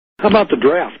How about the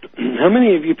draft? How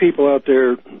many of you people out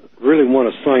there really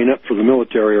want to sign up for the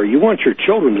military, or you want your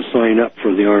children to sign up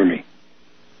for the Army?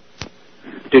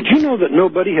 Did you know that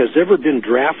nobody has ever been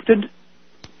drafted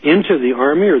into the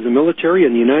Army or the military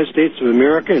in the United States of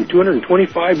America in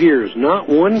 225 years? Not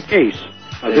one case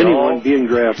of anyone being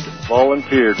drafted.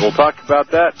 Volunteered. We'll talk about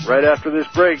that right after this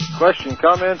break. Question,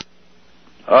 comment?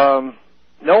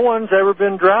 No one's ever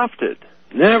been drafted.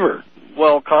 Never.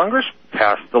 Well, Congress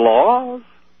passed the laws.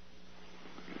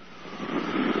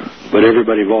 But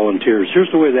everybody volunteers. Here's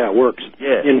the way that works.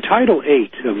 Yeah. In Title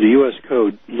 8 of the U.S.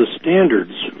 Code, the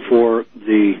standards for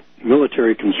the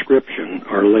military conscription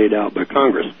are laid out by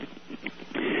Congress.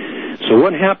 So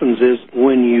what happens is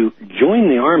when you join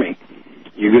the Army,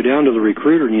 you go down to the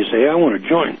recruiter and you say, I want to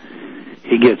join.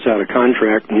 He gets out a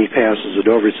contract and he passes it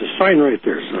over. He says, sign right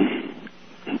there, son.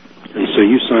 And so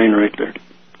you sign right there.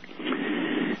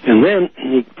 And then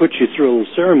he puts you through a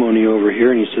little ceremony over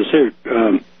here and he says, here,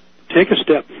 take a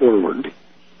step forward,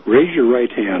 raise your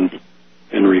right hand,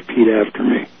 and repeat after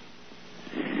me.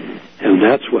 And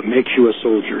that's what makes you a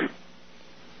soldier.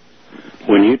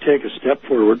 When you take a step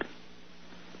forward,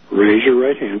 raise your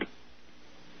right hand,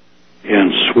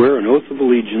 and swear an oath of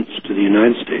allegiance to the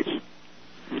United States,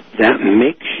 that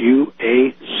makes you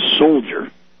a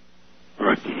soldier. All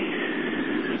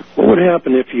right. What would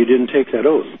happen if you didn't take that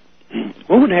oath?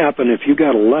 What would happen if you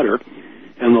got a letter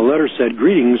and the letter said,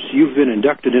 greetings, you've been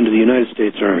inducted into the United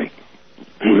States Army?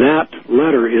 And that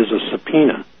letter is a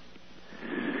subpoena.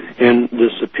 And the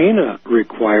subpoena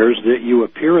requires that you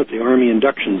appear at the Army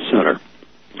Induction Center.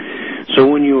 So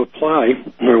when you apply,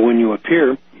 or when you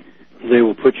appear, they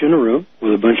will put you in a room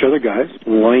with a bunch of other guys,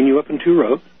 line you up in 2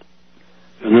 rows,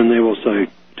 and then they will say,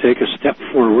 take a step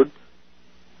forward,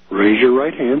 raise your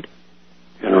right hand,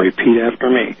 and repeat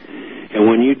after me. And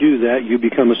when you do that, you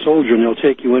become a soldier, and they'll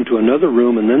take you into another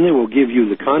room, and then they will give you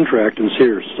the contract and say,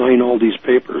 here, sign all these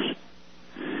papers.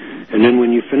 And then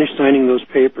when you finish signing those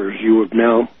papers, you have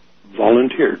now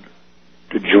volunteered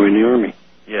to join the Army.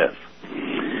 Yes.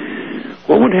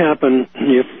 What would happen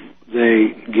if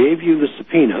they gave you the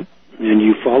subpoena, and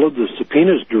you followed the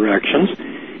subpoena's directions,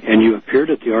 and you appeared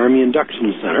at the Army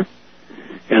Induction Center,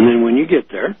 and then when you get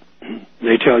there,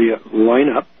 they tell you, line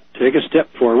up, take a step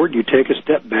forward, you take a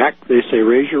step back, they say,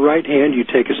 raise your right hand, you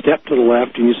take a step to the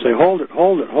left, and you say, hold it,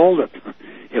 hold it, hold it.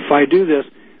 If I do this,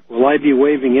 will I be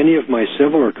waiving any of my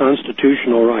civil or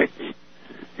constitutional rights?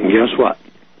 And guess what?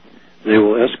 They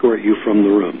will escort you from the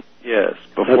room. Yes,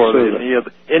 before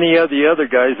any of the other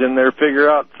guys in there figure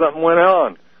out something went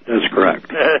on. That's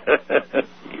correct.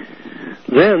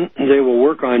 Then they will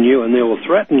work on you and they will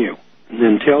threaten you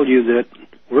and tell you that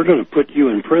we're going to put you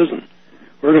in prison.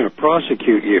 We're going to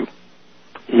prosecute you.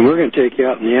 And we're going to take you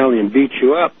out in the alley and beat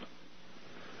you up.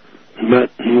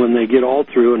 But when they get all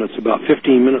through, and it's about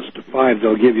 15 minutes to 5,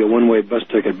 they'll give you a one-way bus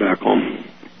ticket back home.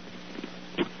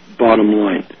 Bottom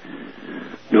line.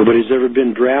 Nobody's ever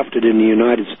been drafted in the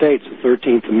United States. The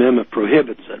 13th Amendment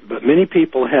prohibits it. But many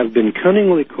people have been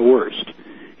cunningly coerced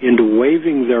into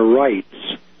waiving their rights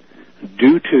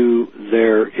due to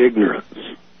their ignorance.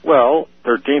 Well,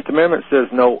 13th Amendment says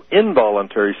no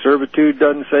involuntary servitude,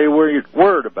 doesn't say a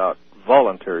word about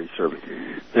voluntary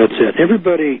servitude. That's it.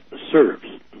 Everybody serves,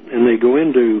 and they go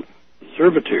into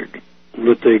servitude,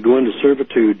 but they go into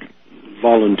servitude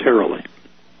voluntarily.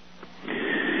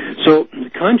 So the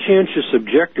conscientious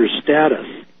objector status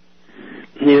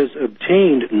is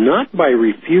obtained not by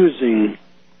refusing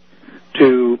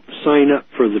to sign up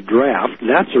for the draft.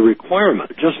 That's a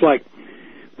requirement, just like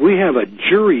we have a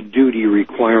jury duty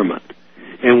requirement.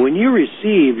 And when you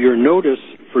receive your notice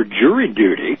for jury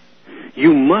duty,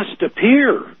 you must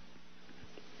appear.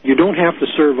 You don't have to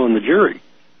serve on the jury.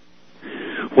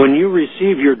 When you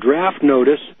receive your draft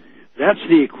notice, that's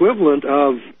the equivalent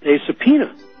of a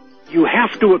subpoena. You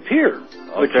have to appear,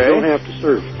 but you don't have to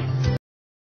serve.